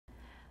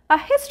A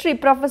history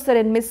professor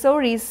in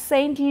Missouri's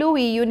St.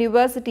 Louis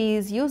University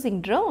is using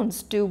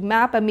drones to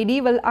map a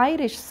medieval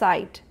Irish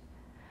site.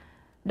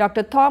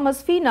 Dr.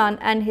 Thomas Finan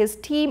and his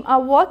team are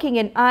working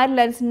in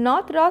Ireland's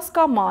North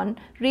Roscommon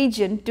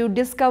region to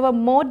discover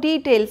more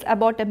details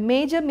about a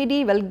major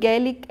medieval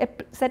Gaelic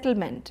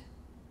settlement.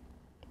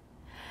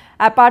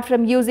 Apart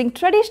from using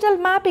traditional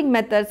mapping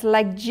methods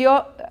like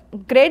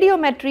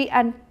gradiometry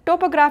and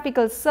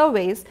topographical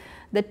surveys,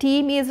 the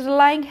team is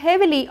relying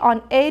heavily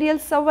on aerial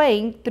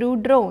surveying through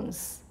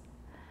drones.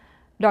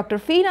 Dr.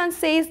 Finan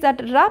says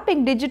that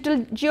wrapping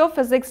digital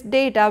geophysics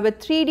data with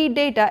 3D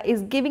data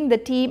is giving the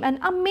team an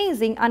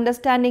amazing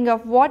understanding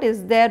of what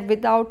is there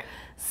without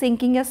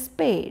sinking a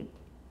spade.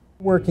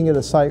 Working at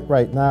a site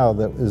right now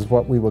that is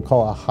what we would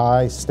call a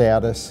high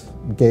status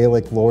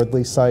Gaelic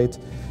lordly site.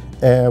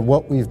 And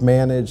what we've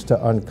managed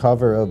to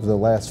uncover over the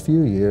last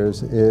few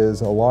years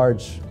is a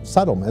large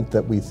settlement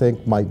that we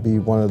think might be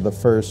one of the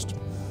first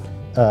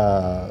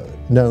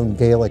known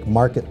Gaelic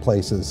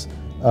marketplaces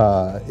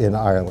in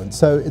Ireland.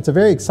 So it's a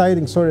very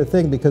exciting sort of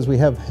thing because we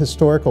have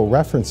historical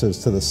references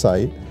to the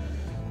site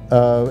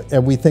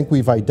and we think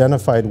we've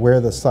identified where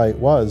the site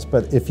was,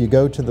 but if you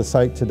go to the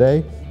site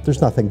today,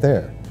 there's nothing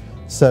there.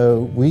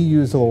 So we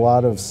use a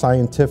lot of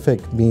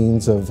scientific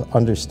means of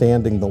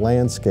understanding the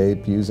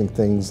landscape using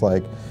things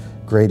like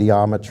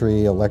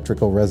gradiometry,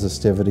 electrical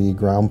resistivity,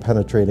 ground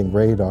penetrating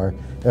radar,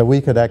 and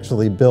we could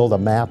actually build a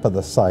map of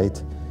the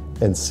site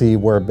and see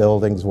where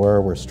buildings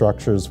were, where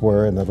structures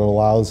were, and it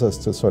allows us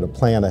to sort of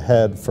plan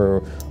ahead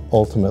for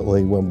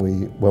ultimately when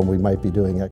we might be doing